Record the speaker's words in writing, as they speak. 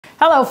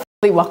Hello,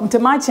 welcome to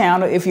my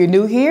channel. If you're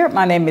new here,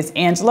 my name is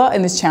Angela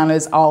and this channel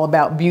is all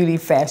about beauty,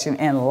 fashion,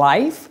 and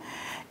life.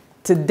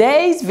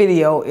 Today's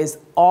video is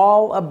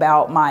all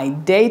about my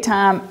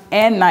daytime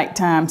and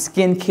nighttime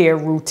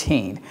skincare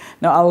routine.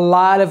 Now, a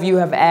lot of you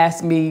have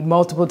asked me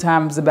multiple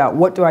times about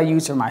what do I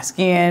use for my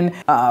skin,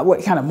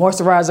 what kind of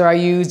moisturizer I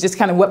use, just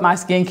kind of what my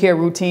skincare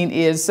routine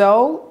is.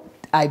 So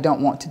I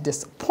don't want to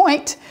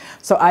disappoint,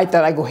 so I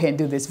thought I'd go ahead and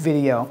do this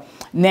video.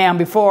 Now,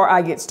 before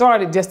I get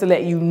started, just to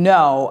let you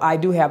know, I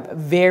do have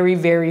very,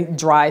 very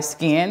dry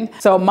skin.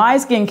 So my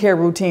skincare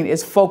routine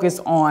is focused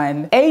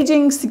on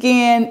aging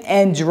skin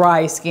and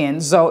dry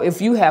skin. So if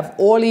you have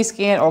oily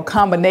skin or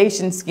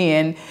combination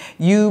skin,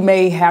 you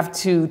may have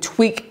to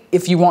tweak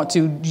if you want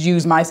to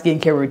use my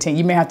skincare routine.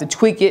 You may have to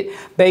tweak it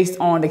based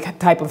on the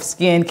type of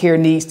skincare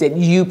needs that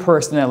you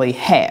personally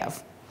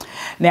have.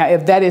 Now,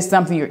 if that is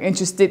something you're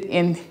interested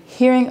in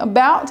hearing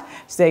about,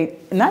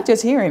 not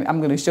just hearing, I'm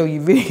gonna show you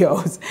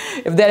videos.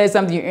 If that is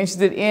something you're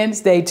interested in,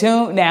 stay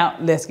tuned. Now,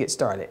 let's get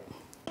started.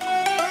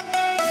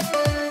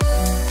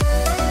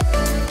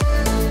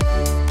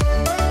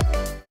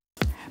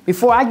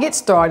 Before I get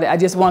started, I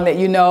just want to let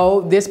you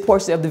know this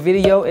portion of the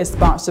video is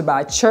sponsored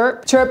by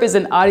Chirp. Chirp is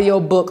an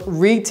audiobook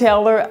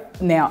retailer.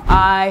 Now,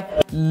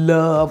 I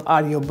love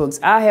audiobooks.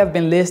 I have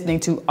been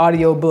listening to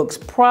audiobooks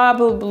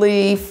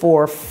probably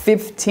for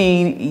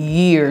 15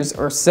 years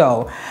or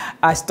so.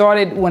 I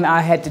started when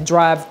I had to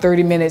drive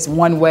 30 minutes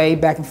one way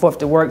back and forth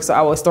to work, so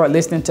I would start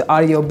listening to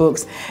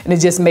audiobooks, and it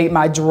just made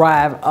my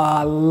drive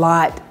a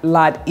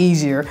lot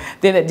easier.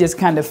 Then it just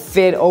kind of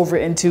fed over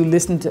into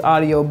listening to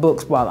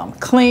audiobooks while I'm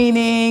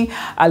cleaning.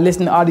 I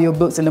listen to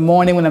audiobooks in the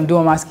morning when I'm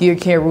doing my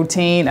skincare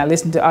routine. I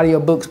listen to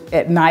audiobooks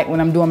at night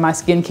when I'm doing my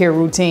skincare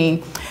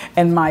routine.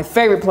 And my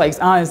favorite place,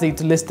 honestly,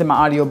 to listen to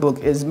my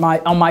audiobook is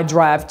on my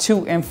drive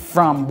to and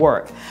from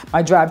work.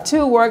 My drive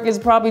to work is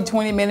probably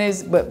 20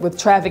 minutes, but with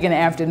traffic in the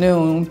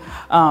afternoon,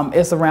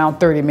 it's around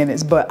 30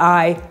 minutes. But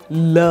I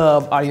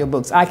love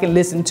audiobooks. I can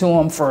listen to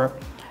them for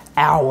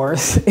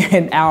hours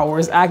and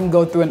hours. I can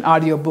go through an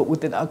audiobook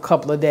within a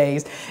couple of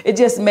days. It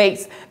just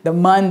makes the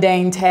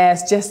mundane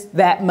task just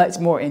that much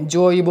more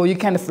enjoyable. You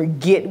kind of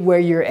forget where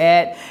you're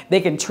at. They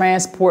can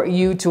transport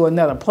you to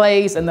another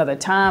place, another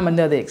time,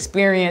 another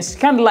experience,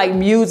 kind of like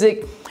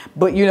music.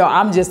 But you know,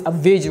 I'm just a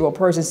visual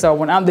person, so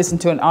when I'm listening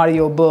to an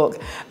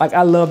audiobook, like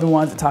I love the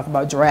ones that talk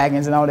about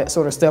dragons and all that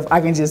sort of stuff. I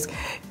can just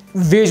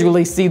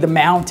visually see the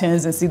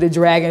mountains and see the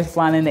dragons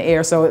flying in the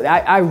air. So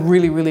I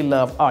really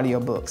love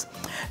audiobooks.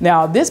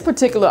 Now, this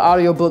particular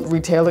audiobook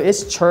retailer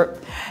is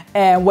Chirp,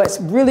 and what's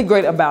really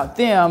great about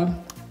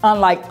them,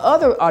 unlike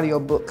other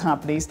audiobook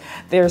companies,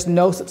 there's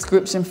no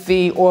subscription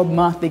fee or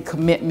monthly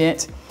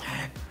commitment.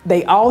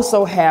 They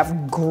also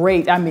have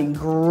great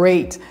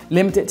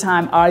limited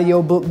time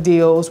audiobook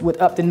deals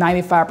with up to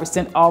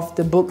 95% off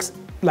the books.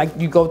 Like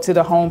you go to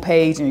the home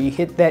page and you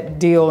hit that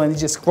deal and you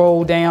just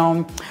scroll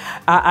down.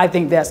 I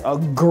think that's a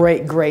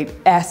great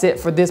asset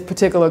for this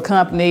particular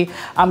company.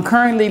 I'm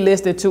currently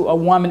listed to A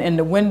Woman in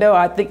the Window.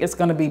 I think it's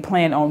gonna be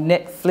playing on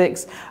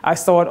Netflix. I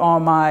saw it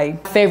on my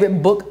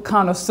favorite book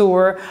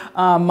connoisseur,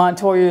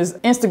 Montoya's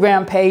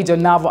Instagram page, A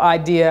Novel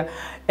Idea.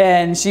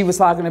 And she was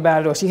talking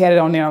about it, or she had it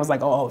on there. I was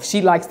like, oh, if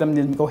she likes them,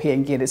 then go ahead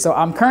and get it. So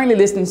I'm currently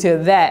listening to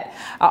that.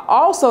 I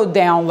also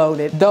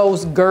downloaded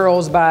Those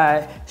Girls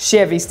by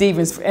Chevy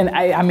Stevens. And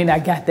I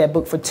got that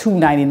book for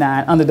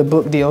 $2.99 under the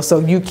book deal. So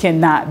you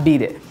cannot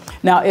beat it.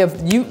 Now, if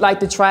you'd like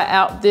to try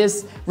out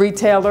this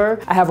retailer,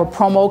 I have a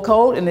promo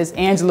code, and it's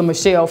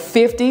angelamashelle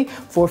 50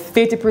 for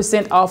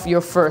 50% off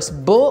your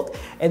first book.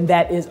 And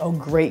that is a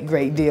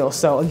great deal.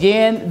 So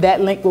again,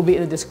 that link will be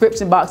in the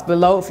description box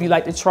below if you'd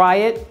like to try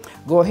it.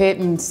 Go ahead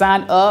and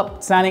sign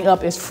up. Signing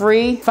up is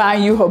free.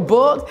 Find you a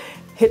book,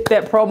 hit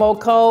that promo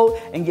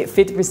code, and get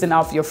 50%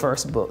 off your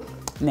first book.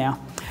 Now,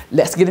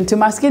 let's get into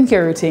my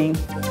skincare routine.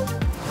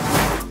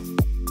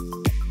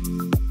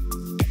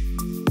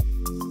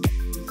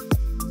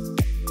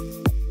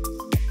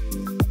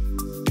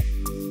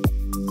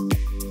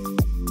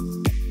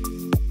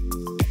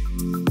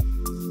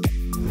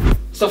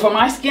 So for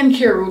my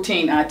skincare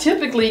routine, I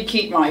typically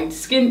keep my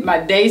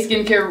day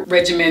skincare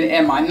regimen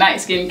and my night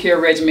skincare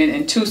regimen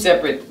in two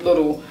separate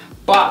little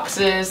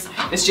boxes.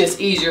 It's just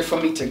easier for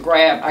me to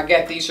grab. I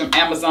got these from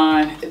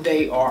Amazon.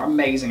 They are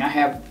amazing. I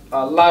have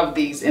a lot of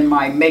these in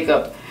my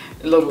makeup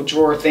little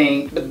drawer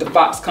thing, but the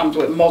box comes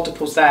with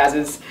multiple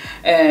sizes,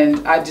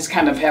 and I just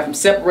kind of have them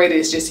separated.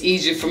 It's just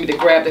easier for me to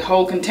grab the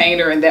whole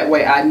container, and that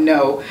way I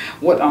know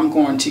what I'm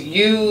going to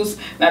use.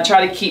 And I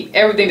try to keep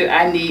everything that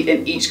I need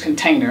in each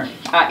container,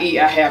 i.e.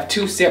 I have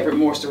two separate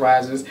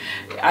moisturizers.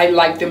 I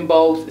like them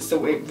both,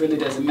 so it really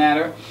doesn't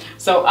matter.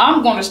 So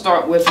I'm going to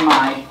start with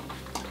my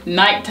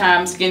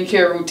nighttime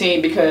skincare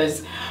routine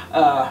because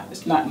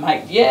It's not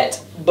night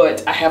yet,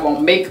 but I have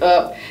on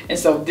makeup, and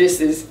so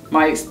this is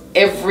my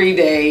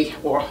everyday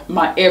or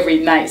my every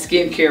night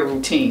skincare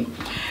routine.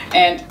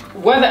 And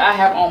whether I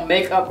have on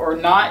makeup or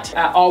not,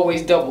 I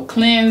always double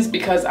cleanse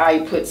because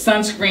I put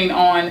sunscreen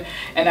on,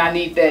 and I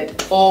need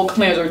that oil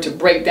cleanser to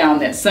break down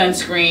that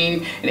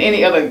sunscreen and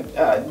any other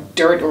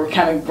dirt or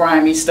kind of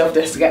grimy stuff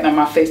that's gotten on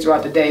my face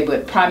throughout the day.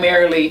 But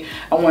primarily,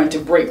 I wanted to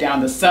break down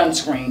the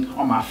sunscreen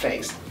on my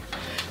face.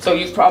 So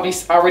you've probably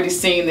already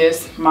seen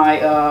this,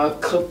 my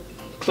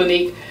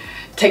Clinique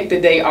Take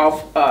the Day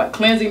Off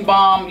cleansing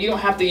balm. You don't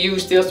have to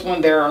use this one.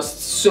 There are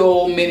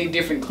so many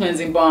different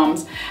cleansing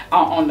balms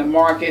on the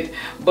market,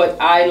 but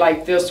I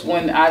like this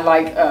one.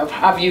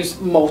 I've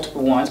used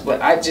multiple ones,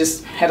 but I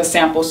just had a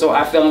sample, so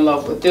I fell in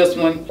love with this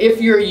one.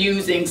 If you're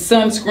using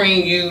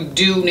sunscreen, you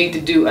do need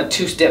to do a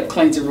two-step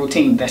cleansing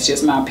routine. That's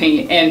just my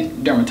opinion,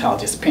 and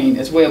dermatologist's opinion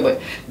as well, but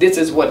this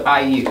is what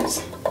I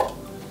use.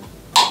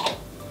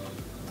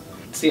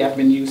 See, I've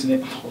been using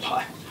it a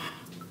lot.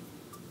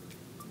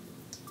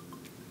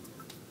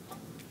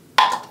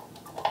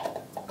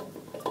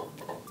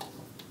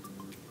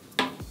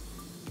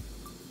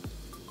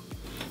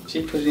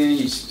 You put it in,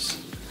 you just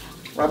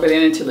rub it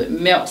in until it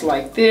melts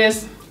like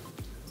this.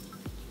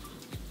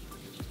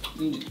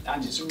 I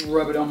just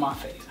rub it on my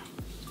face.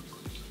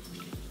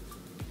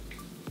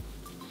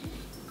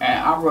 And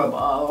I rub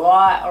a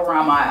lot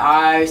around my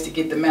eyes to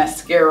get the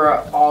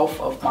mascara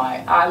off of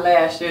my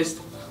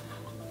eyelashes.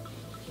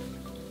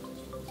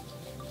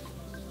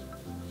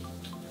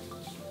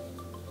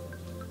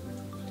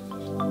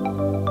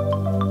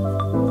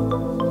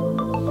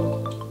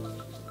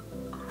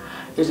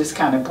 It just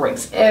kind of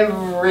breaks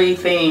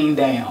everything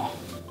down.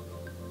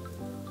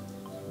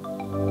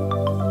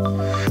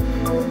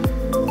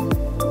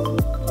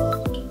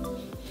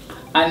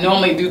 I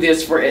normally do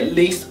this for at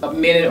least a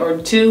minute or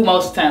two.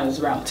 Most times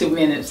it's around 2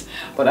 minutes,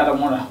 but I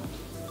don't want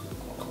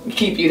to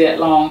keep you that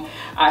long.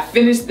 I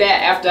finish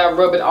that after I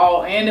rub it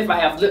all in. If I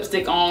have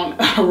lipstick on,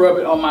 I rub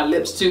it on my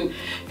lips too,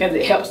 because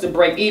it helps to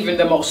break even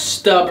the most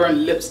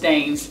stubborn lip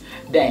stains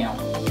down.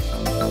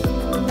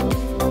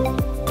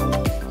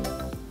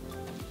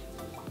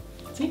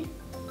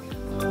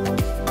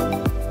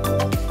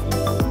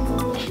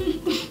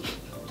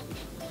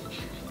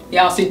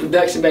 Y'all see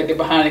production back there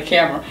behind the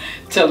camera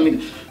telling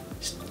me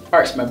to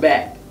arch my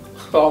back.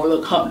 All a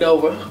little humped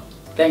over.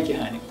 Thank you,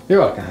 honey.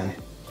 You're welcome, honey.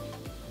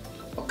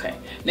 Okay,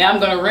 now I'm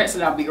gonna rinse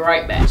and I'll be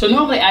right back. So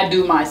normally I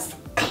do my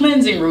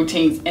cleansing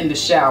routines in the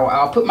shower.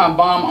 I'll put my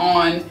balm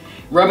on,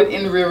 rub it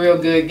in real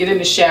good, get in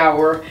the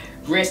shower,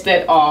 rinse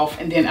that off,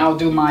 and then I'll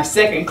do my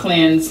second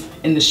cleanse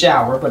in the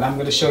shower. But I'm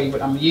gonna show you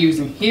what I'm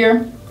using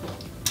here.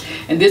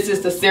 And this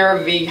is the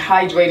CeraVe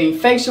Hydrating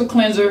Facial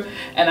Cleanser,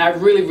 and I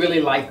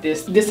really like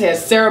this. This has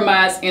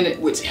ceramides in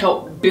it which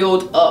help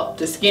build up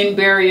the skin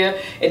barrier.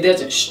 It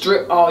doesn't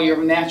strip all your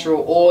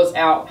natural oils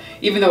out.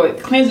 Even though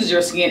it cleanses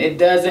your skin, it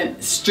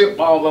doesn't strip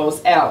all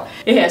those out.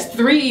 It has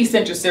 3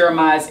 essential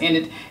ceramides in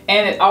it,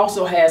 and it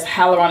also has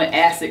hyaluronic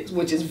acid,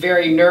 which is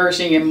very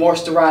nourishing and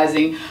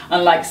moisturizing,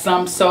 unlike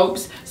some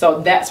soaps.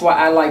 So that's why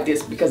I like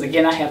this, because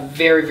again, I have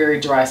very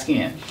dry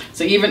skin.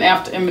 So even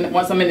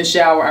once I'm in the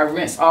shower, I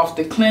rinse off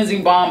the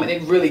cleansing balm, and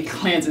it really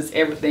cleanses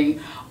everything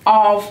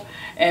off.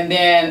 And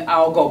then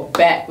I'll go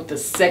back with the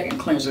second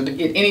cleanser to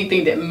get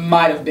anything that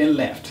might have been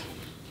left.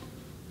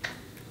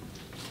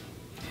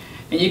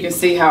 And you can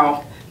see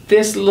how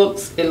this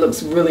looks. It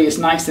looks really, it's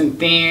nice and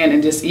thin,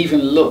 and just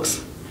even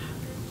looks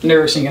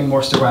nourishing and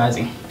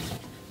moisturizing.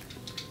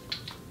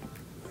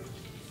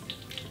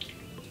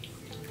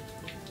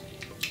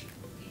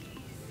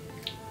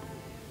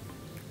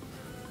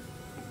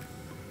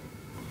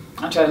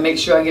 I try to make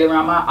sure I get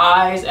around my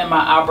eyes and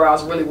my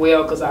eyebrows really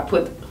well, because I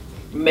put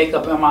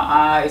makeup on my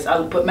eyes.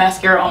 I put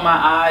mascara on my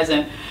eyes,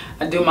 and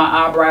I do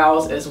my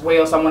eyebrows as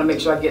well. So I want to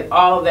make sure I get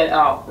all of that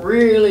out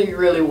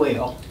really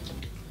well.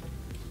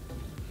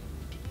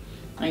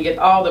 And get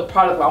all the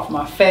product off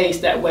my face.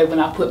 That way when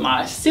I put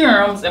my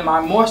serums and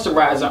my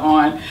moisturizer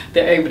on,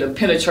 they're able to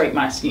penetrate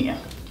my skin.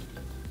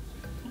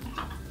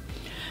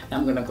 Now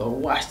I'm gonna go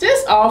wash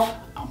this off.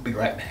 I'll be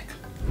right back.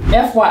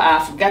 FYI,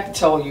 I forgot to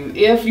tell you,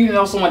 if you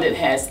know someone that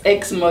has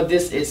eczema,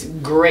 this is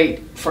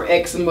great for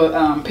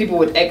eczema. People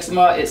with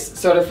eczema, it's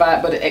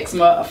certified by the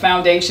Eczema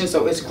Foundation,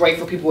 so it's great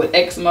for people with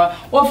eczema.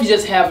 Or if you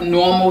just have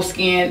normal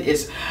skin,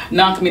 it's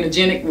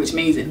non-comedogenic, which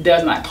means it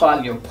does not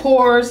clog your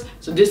pores.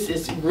 So this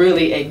is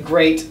really a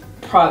great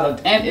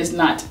product, and it's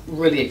not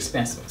really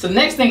expensive. So the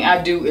next thing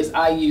I do is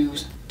I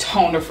use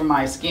toner for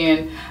my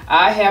skin.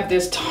 I have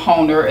this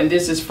toner, and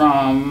this is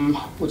from,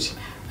 which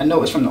I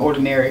know it's from The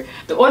Ordinary.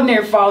 The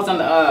Ordinary falls on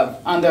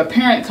the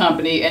parent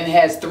company, and it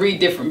has 3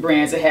 different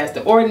brands. It has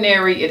The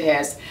Ordinary, it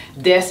has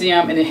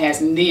Decium, and it has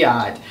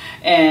Neod.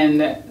 And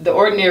The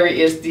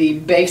Ordinary is the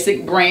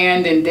basic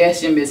brand, and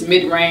Decium is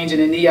mid-range,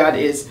 and the Neod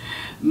is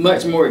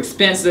much more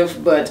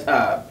expensive, but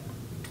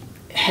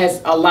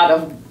has a lot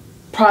of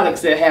products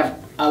that have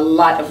a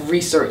lot of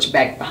research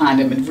back behind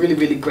them, and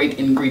really great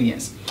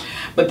ingredients.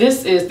 But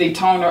this is the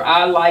toner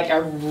I like. I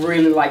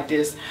really like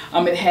this.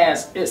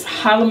 It's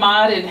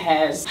hyaluronide, it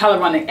has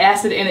hyaluronic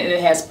acid in it, and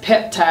it has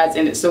peptides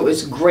in it. So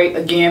it's great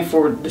again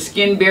for the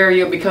skin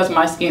barrier. Because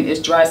my skin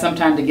is dry,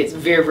 sometimes it gets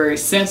very, very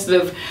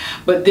sensitive.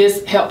 But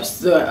this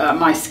helps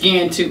my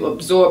skin to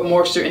absorb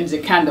moisture and to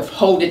kind of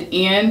hold it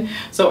in.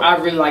 So I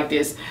really like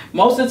this.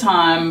 Most of the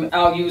time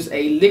I'll use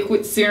a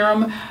liquid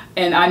serum.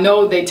 And I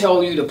know they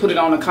tell you to put it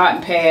on a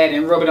cotton pad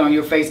and rub it on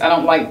your face. I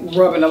don't like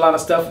rubbing a lot of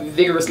stuff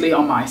vigorously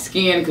on my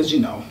skin because, you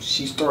know,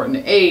 she's starting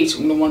to age.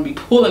 We don't want to be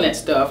pulling that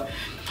stuff.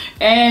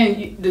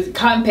 And the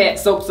cotton pad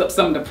soaks up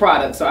some of the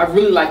product. So I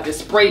really like this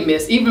spray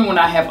mist. Even when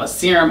I have a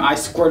serum, I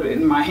squirt it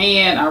in my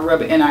hand, I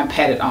rub it, and I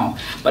pat it on.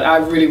 But I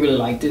really, really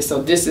like this.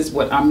 So this is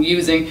what I'm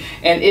using.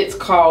 And it's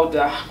called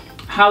the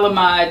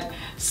Hyaluronide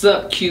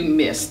Sub-Q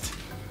Mist.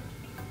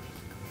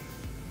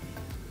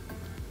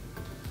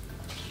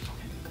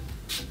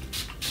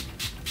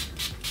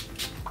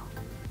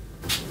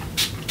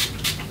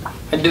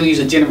 I do use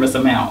a generous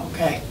amount,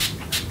 okay?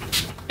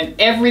 And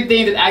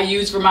everything that I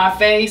use for my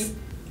face,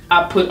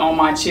 I put on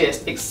my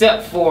chest,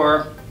 except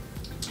for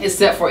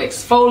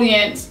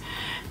exfoliants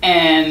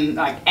and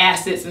like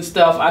acids and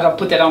stuff. I don't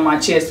put that on my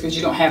chest because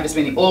you don't have as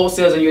many oil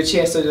cells on your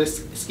chest, so the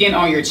skin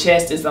on your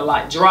chest is a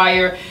lot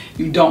drier.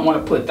 You don't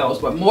want to put those.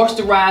 But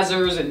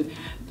moisturizers and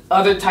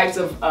other types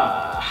of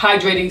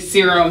hydrating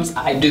serums,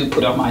 I do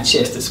put on my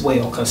chest as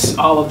well, because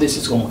all of this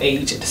is going to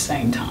age at the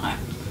same time.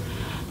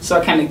 So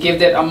I kind of give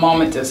that a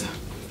moment to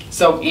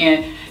soak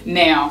in.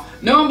 Now,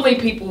 normally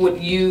people would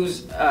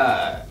use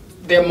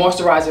their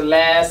moisturizer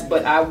last,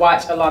 but I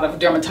watch a lot of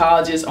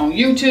dermatologists on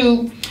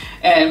YouTube,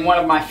 and one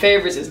of my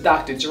favorites is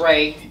Dr.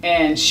 Dre,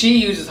 and she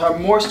uses her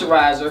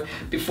moisturizer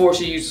before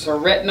she uses her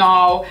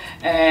retinol,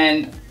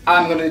 and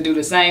I'm going to do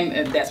the same,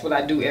 and that's what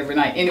I do every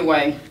night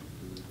anyway.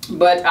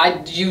 But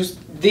I use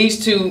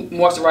these two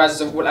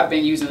moisturizers of what I've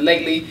been using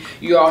lately.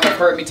 You all have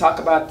heard me talk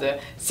about the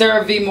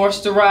CeraVe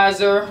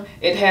moisturizer.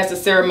 It has the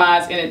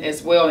ceramides in it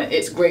as well, and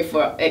it's great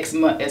for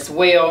eczema as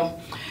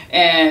well.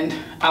 And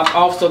I've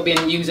also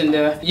been using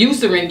the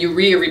Eucerin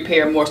Urea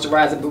Repair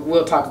moisturizer, but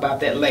we'll talk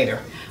about that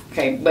later.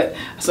 Okay, but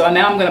so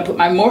now I'm going to put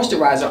my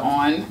moisturizer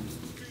on.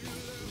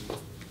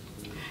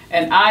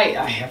 And I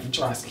have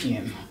dry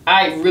skin.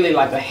 I really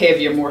like a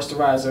heavier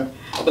moisturizer,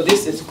 but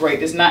this is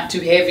great. It's not too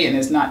heavy and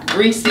it's not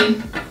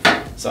greasy.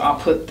 So I'll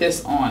put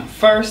this on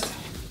first.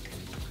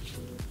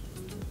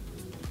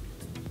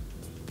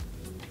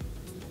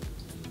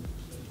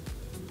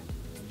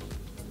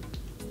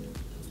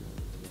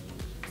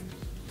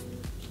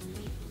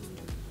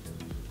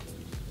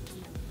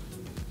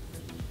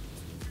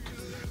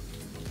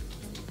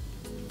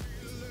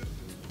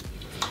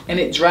 And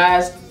it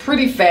dries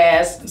pretty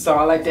fast, so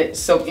I like that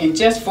soak in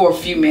just for a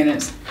few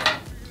minutes.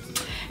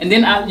 And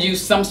then I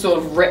use some sort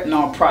of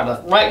retinol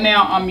product. Right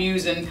now I'm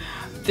using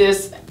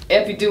this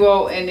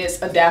Epiduo, and it's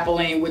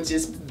adapalene, which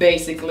is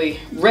basically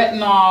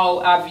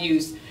retinol. I've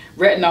used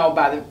retinol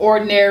by The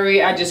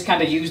Ordinary. I just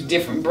kind of use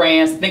different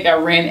brands. I think I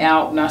ran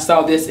out and I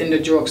saw this in the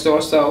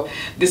drugstore, so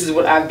this is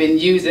what I've been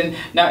using.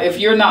 Now, if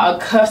you're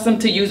not accustomed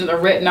to using a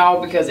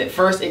retinol, because at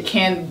first it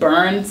can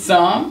burn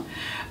some,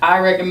 I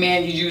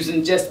recommend you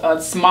using just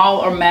a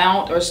small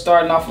amount or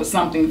starting off with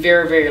something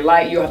very, very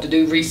light. You'll have to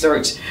do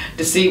research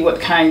to see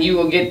what kind you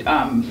will get.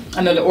 I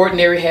know The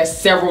Ordinary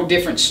has several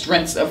different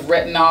strengths of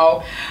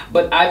retinol,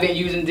 but I've been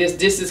using this.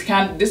 This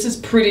is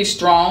pretty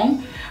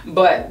strong,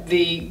 but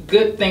the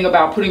good thing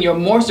about putting your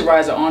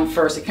moisturizer on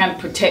first, it kind of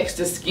protects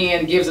the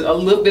skin, gives it a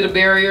little bit of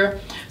barrier.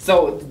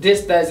 So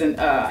this doesn't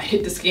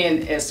hit the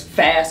skin as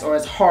fast or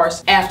as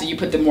harsh after you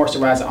put the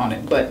moisturizer on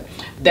it, but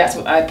that's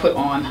what I put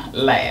on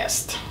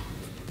last.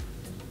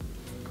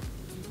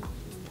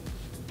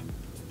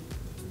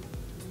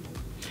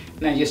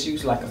 Now just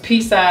use like a pea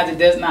size. It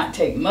does not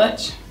take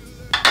much.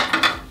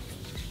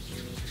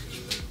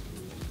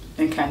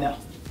 And kind of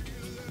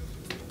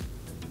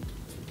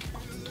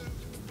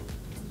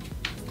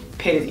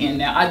pat it in.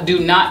 Now I do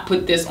not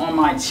put this on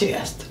my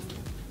chest.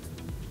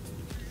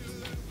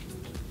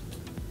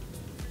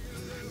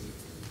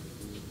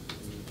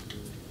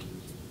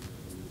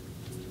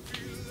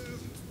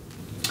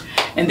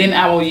 And then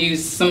I will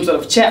use some sort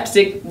of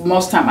chapstick.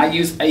 Most time I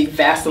use a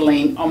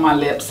Vaseline on my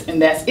lips,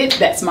 and that's it.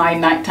 That's my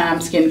nighttime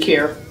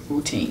skincare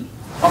routine.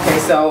 Okay,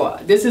 so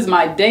this is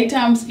my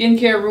daytime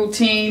skincare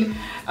routine.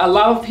 A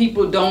lot of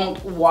people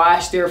don't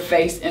wash their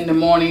face in the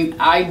morning.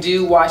 I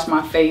do wash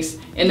my face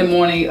in the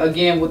morning,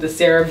 again with the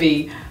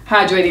CeraVe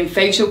Hydrating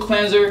Facial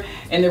Cleanser.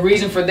 And the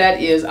reason for that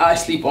is I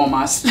sleep on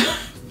my...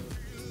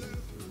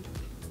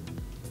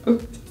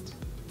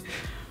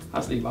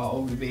 I sleep all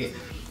over the bed.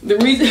 The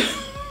reason...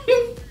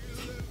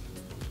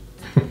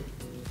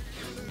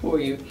 For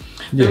you.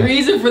 The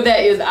reason for that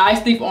is I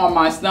sleep on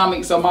my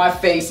stomach, so my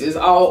face is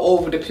all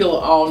over the pillow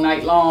all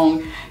night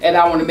long, and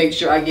I want to make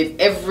sure I get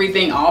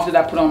everything off that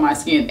I put on my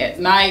skin at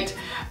night,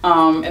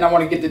 and I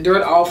want to get the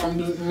dirt off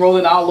from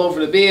rolling all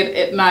over the bed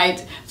at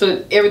night, so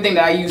that everything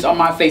that I use on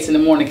my face in the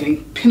morning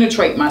can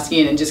penetrate my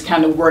skin and just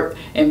kind of work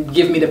and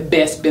give me the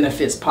best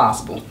benefits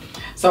possible.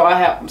 So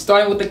I'm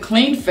starting with the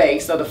clean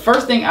face. So the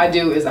first thing I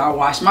do is I'll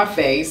wash my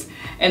face,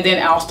 and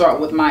then I'll start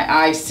with my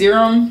eye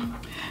serum.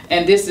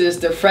 And this is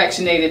the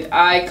Fractionated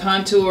Eye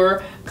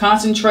Contour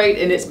Concentrate,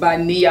 and it's by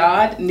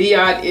Niod.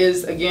 Niod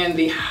is, again,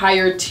 the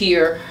higher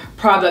tier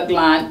product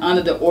line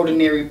under the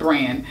Ordinary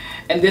brand.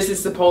 And this is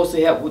supposed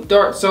to help with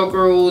dark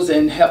circles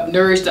and help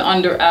nourish the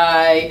under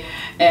eye.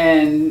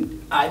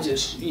 And I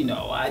just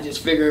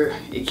figure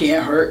it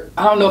can't hurt.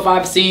 I don't know if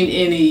I've seen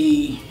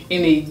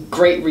any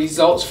great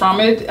results from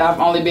it. I've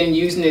only been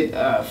using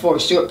it for a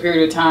short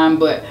period of time,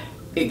 but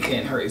it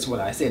can't hurt is what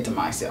I said to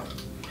myself.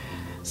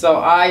 So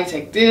I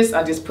take this,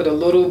 I just put a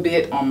little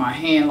bit on my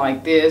hand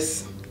like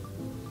this.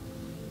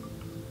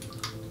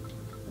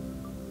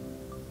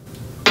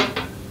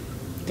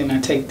 Then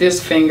I take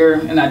this finger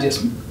and I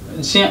just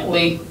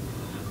gently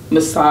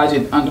massage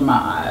it under my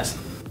eyes.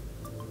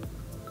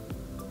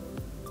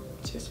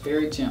 Just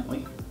very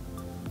gently.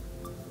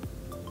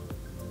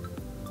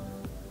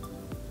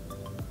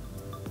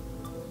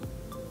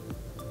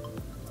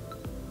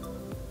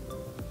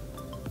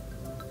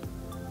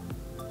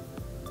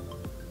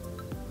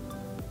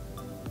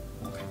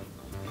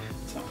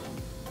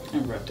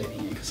 And rub that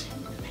in because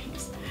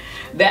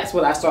that's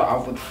what I start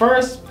off with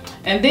first.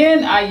 And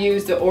then I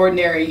use the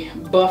Ordinary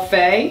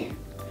Buffet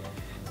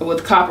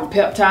with copper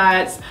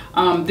peptides.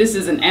 This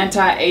is an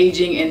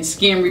anti-aging and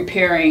skin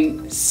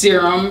repairing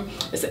serum.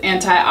 It's an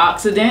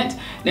antioxidant.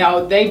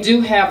 Now they do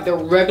have the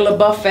regular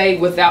buffet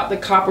without the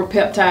copper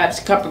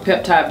peptides. Copper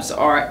peptides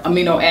are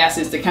amino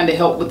acids that kind of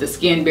help with the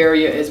skin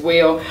barrier as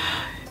well.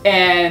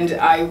 And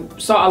I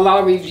saw a lot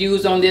of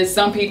reviews on this.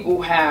 Some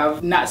people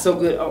have not so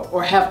good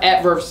or have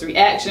adverse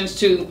reactions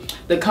to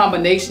the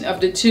combination of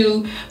the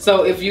two.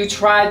 So if you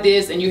try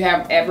this and you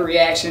have adverse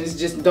reactions,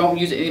 just don't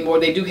use it anymore.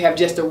 They do have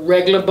just a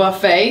regular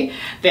buffet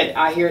that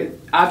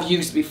I've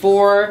used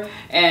before,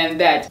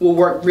 and that will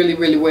work really,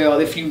 really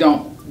well if you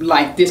don't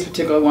like this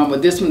particular one.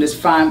 But this one is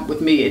fine with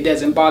me. It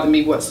doesn't bother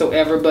me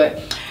whatsoever.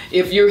 But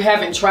if you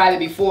haven't tried it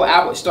before,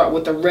 I would start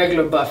with the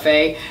regular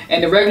buffet.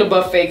 And the regular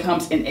buffet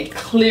comes in a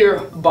clear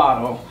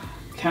bottle,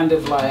 kind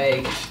of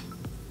like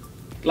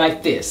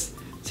this.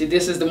 See,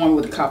 this is the one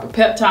with the copper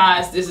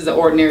peptides. This is an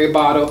Ordinary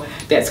bottle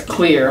that's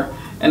clear.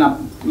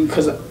 And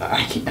because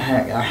I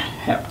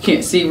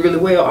can't see really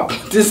well,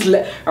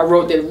 I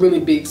wrote that really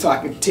big so I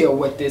can tell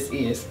what this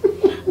is.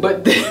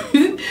 But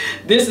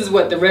this is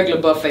what the regular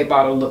buffet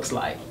bottle looks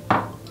like.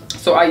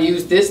 So I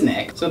use this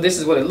next. So this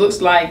is what it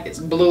looks like. It's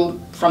blue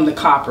from the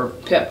copper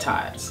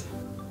peptides.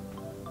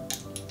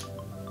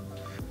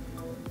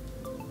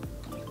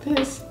 Like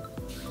this.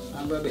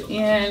 I rub it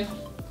in.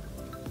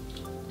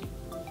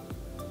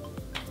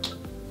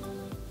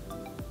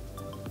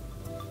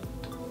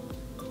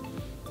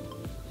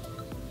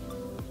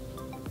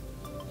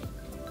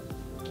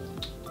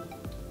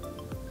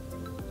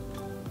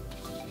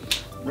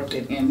 Rub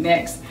it in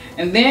next.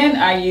 And then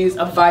I use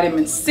a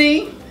vitamin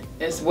C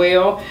as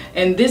well,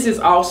 and this is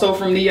also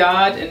from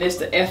Niod, and it's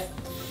the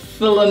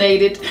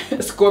ethylated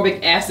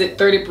ascorbic acid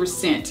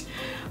 30%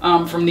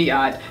 from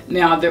Niod.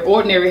 Now the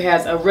Ordinary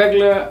has a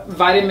regular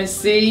vitamin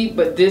C,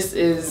 but this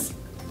is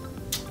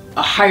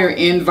a higher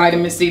end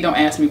vitamin C. Don't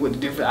ask me what the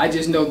difference. I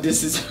just know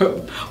this is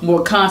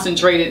more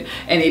concentrated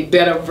and a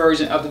better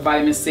version of the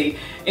vitamin C.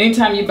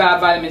 Anytime you buy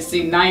vitamin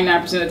C,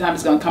 99% of the time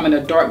it's going to come in a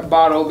dark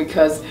bottle,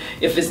 because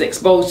if it's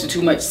exposed to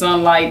too much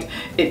sunlight,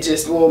 it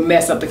just will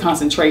mess up the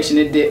concentration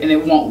and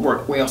it won't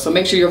work well. So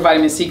make sure your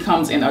vitamin C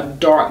comes in a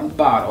dark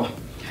bottle.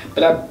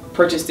 But I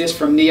purchased this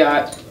from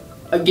Niod,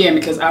 again,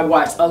 because I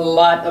watched a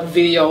lot of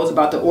videos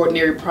about the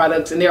Ordinary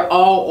products, and they're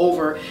all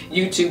over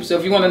YouTube. So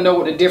if you want to know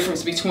what the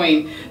difference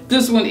between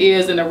this one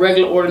is and the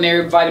regular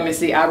Ordinary vitamin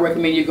C, I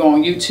recommend you go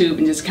on YouTube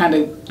and just kind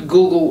of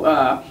Google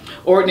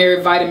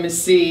Ordinary vitamin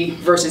C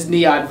versus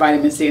Niod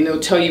vitamin C, and it'll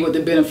tell you what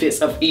the benefits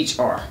of each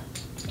are.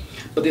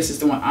 But this is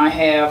the one I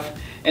have,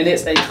 and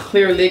it's a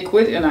clear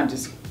liquid, and I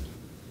just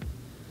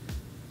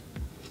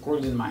squirt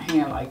it in my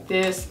hand like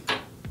this.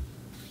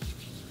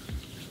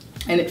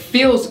 And it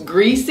feels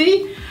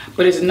greasy,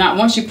 but it's not.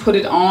 Once you put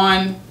it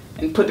on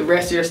and put the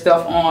rest of your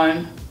stuff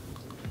on,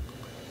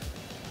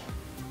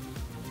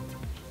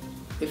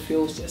 it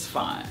feels just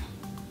fine.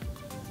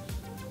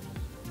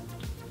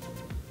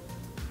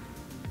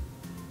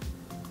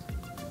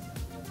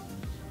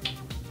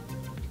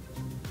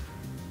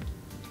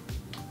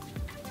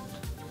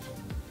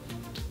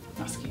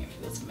 My skin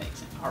feels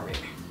amazing already.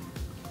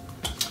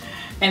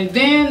 And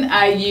then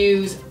I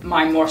use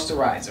my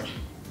moisturizer.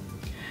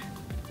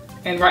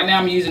 And right now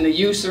I'm using the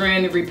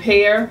Eucerin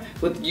Repair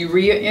with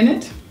urea in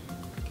it.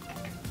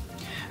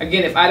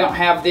 Again, if I don't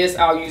have this,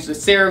 I'll use the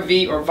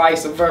CeraVe or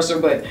vice versa,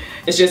 but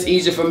it's just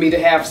easier for me to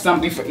have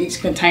something for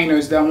each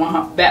container.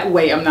 That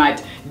way I'm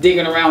not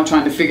digging around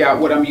trying to figure out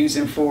what I'm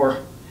using for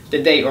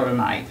the day or the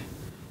night.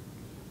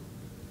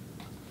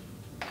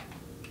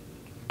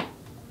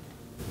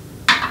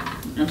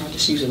 And I'll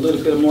just use a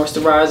little bit of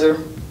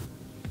moisturizer.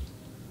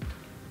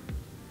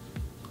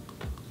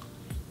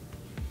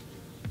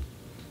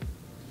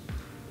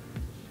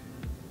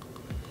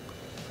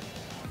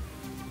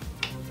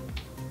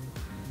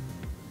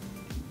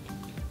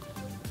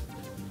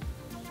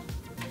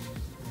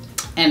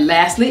 And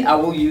lastly, I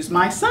will use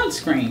my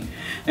sunscreen.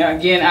 Now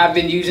again, I've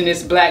been using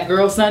this Black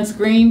Girl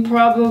sunscreen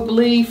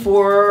probably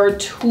for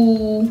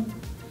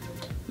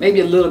maybe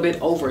a little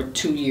bit over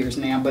 2 years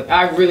now, but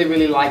I really,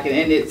 really like it,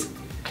 and it's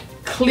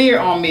clear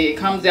on me. It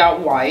comes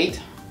out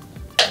white,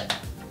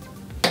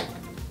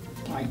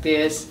 like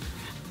this.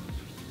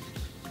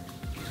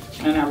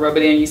 And I rub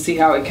it in, you see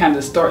how it kind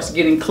of starts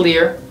getting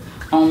clear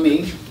on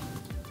me.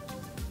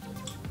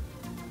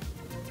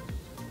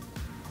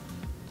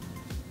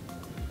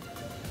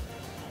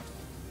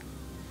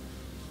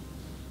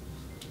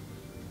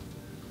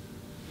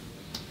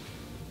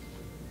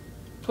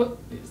 Put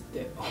this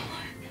there.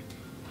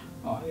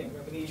 Oh, I didn't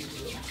rub it in.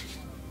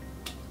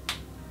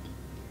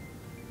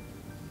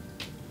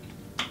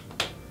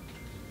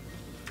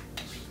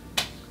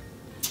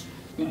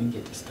 I'm gonna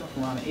get the stuff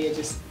around the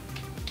edges.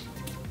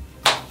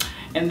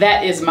 And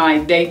that is my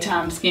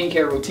daytime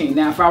skincare routine.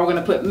 Now, if I were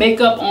gonna put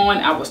makeup on,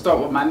 I would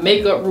start with my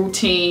makeup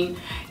routine.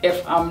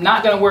 If I'm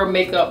not gonna wear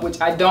makeup, which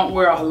I don't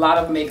wear a lot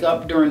of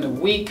makeup during the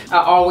week, I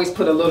always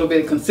put a little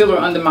bit of concealer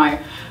under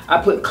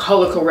I put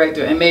color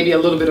corrector and maybe a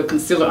little bit of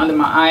concealer under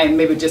my eye and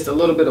maybe just a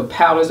little bit of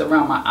powders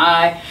around my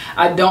eye.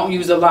 I don't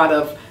use a lot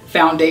of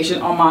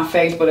foundation on my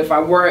face, but if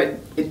I were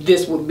it,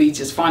 this would be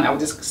just fine. I would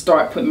just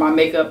start putting my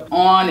makeup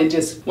on and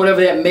just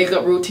whatever that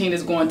makeup routine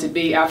is going to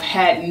be. I've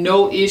had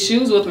no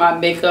issues with my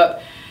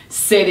makeup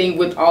setting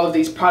with all of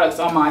these products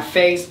on my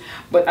face,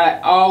 but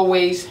I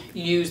always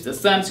use the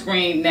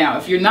sunscreen. Now,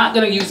 if you're not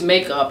going to use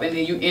makeup and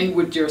then you end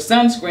with your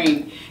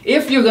sunscreen,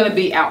 if you're going to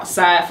be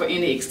outside for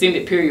any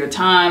extended period of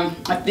time,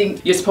 I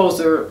think you're supposed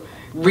to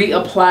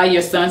reapply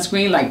your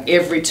sunscreen like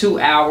every 2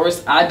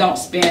 hours. I don't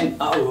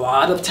spend a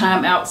lot of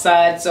time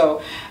outside,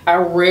 so I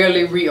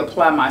rarely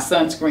reapply my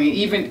sunscreen,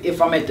 even if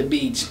I'm at the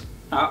beach.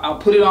 I'll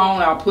put it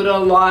on, I'll put a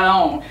lot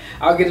on,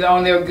 I'll get it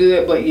on there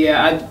good, but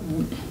yeah,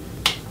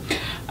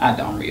 I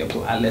don't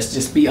reapply. Let's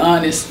just be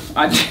honest.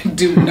 I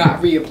do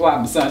not reapply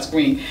my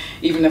sunscreen,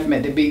 even if I'm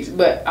at the beach.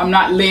 But I'm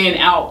not laying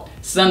out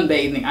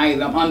sunbathing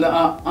either. I'm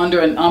under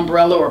an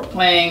umbrella or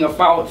playing or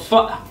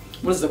what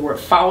is the word?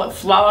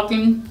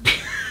 Frolicking?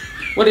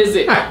 What is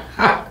it?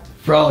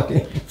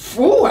 Frolicking.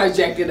 Ooh, I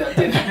jacked it up,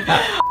 didn't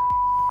I?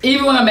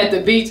 Even when I'm at the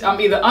beach, I'm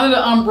either under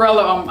the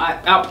umbrella or I'm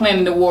out playing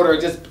in the water,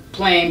 just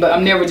playing, but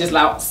I'm never just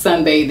out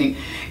sunbathing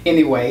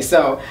anyway.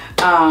 So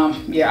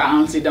yeah, I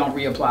honestly don't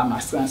reapply my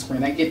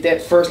sunscreen. I get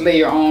that first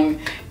layer on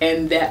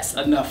and that's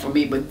enough for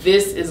me. But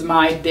this is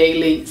my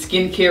daily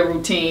skincare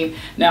routine.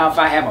 Now, if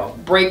I have a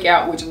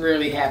breakout, which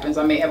rarely happens,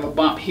 I may have a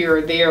bump here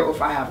or there, or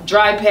if I have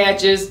dry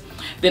patches,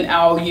 then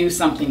I'll use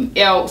something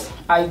else.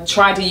 I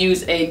try to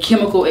use a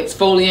chemical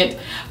exfoliant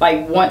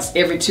like once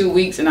every 2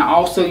 weeks, and I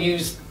also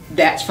use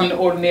That's from The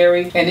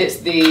Ordinary, and it's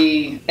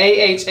the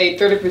AHA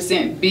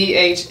 30%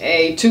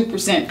 BHA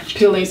 2%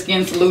 peeling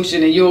skin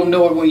solution, and you'll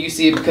know it when you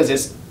see it because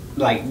it's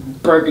like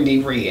burgundy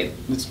red.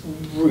 It's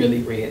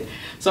really red.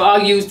 So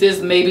I'll use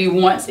this maybe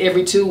once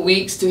every 2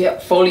 weeks to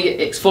help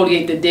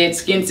exfoliate the dead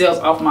skin cells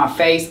off my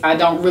face. I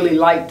don't really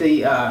like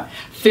the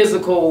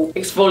physical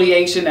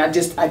exfoliation.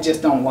 I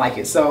just don't like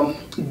it. So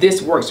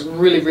this works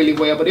really, really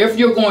well. But if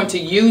you're going to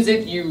use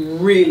it, you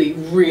really,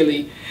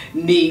 really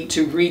need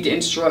to read the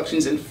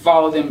instructions and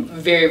follow them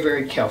very,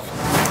 very carefully.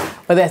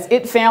 Well, that's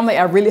it, family.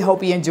 I really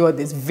hope you enjoyed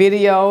this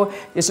video.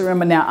 Just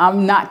remember now,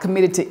 I'm not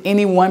committed to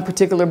any one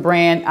particular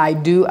brand. I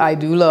do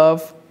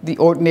love The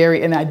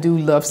Ordinary, and I do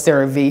love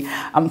CeraVe.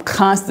 I'm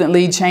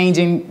constantly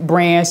changing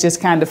brands,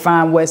 just kind of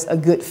find what's a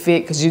good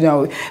fit, because you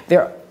know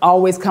they're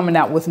always coming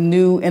out with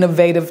new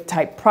innovative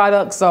type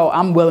products, so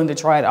I'm willing to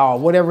try it all,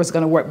 whatever's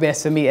going to work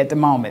best for me at the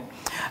moment.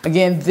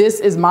 Again, this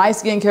is my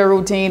skincare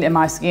routine, and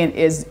my skin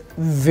is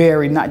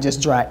very, not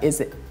just dry,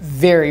 it's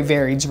very,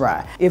 very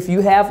dry. If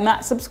you have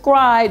not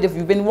subscribed, if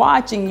you've been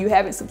watching, you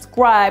haven't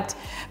subscribed,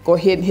 go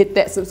ahead and hit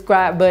that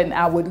subscribe button.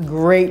 I would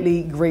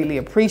greatly, greatly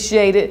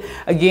appreciate it.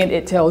 Again,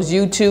 it tells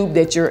YouTube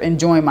that you're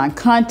enjoying my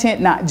content,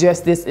 not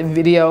just this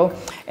video.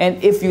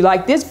 And if you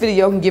like this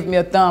video, you can give me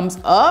a thumbs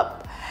up.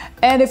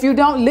 And if you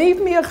don't, leave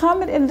me a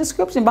comment in the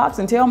description box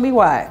and tell me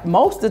why.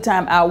 Most of the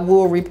time I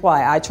will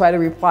reply. I try to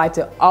reply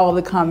to all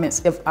the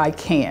comments if I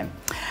can.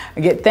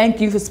 Again, thank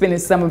you for spending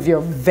some of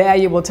your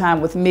valuable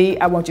time with me.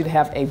 I want you to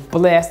have a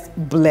blessed,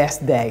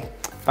 blessed day.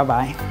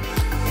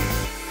 Bye-bye.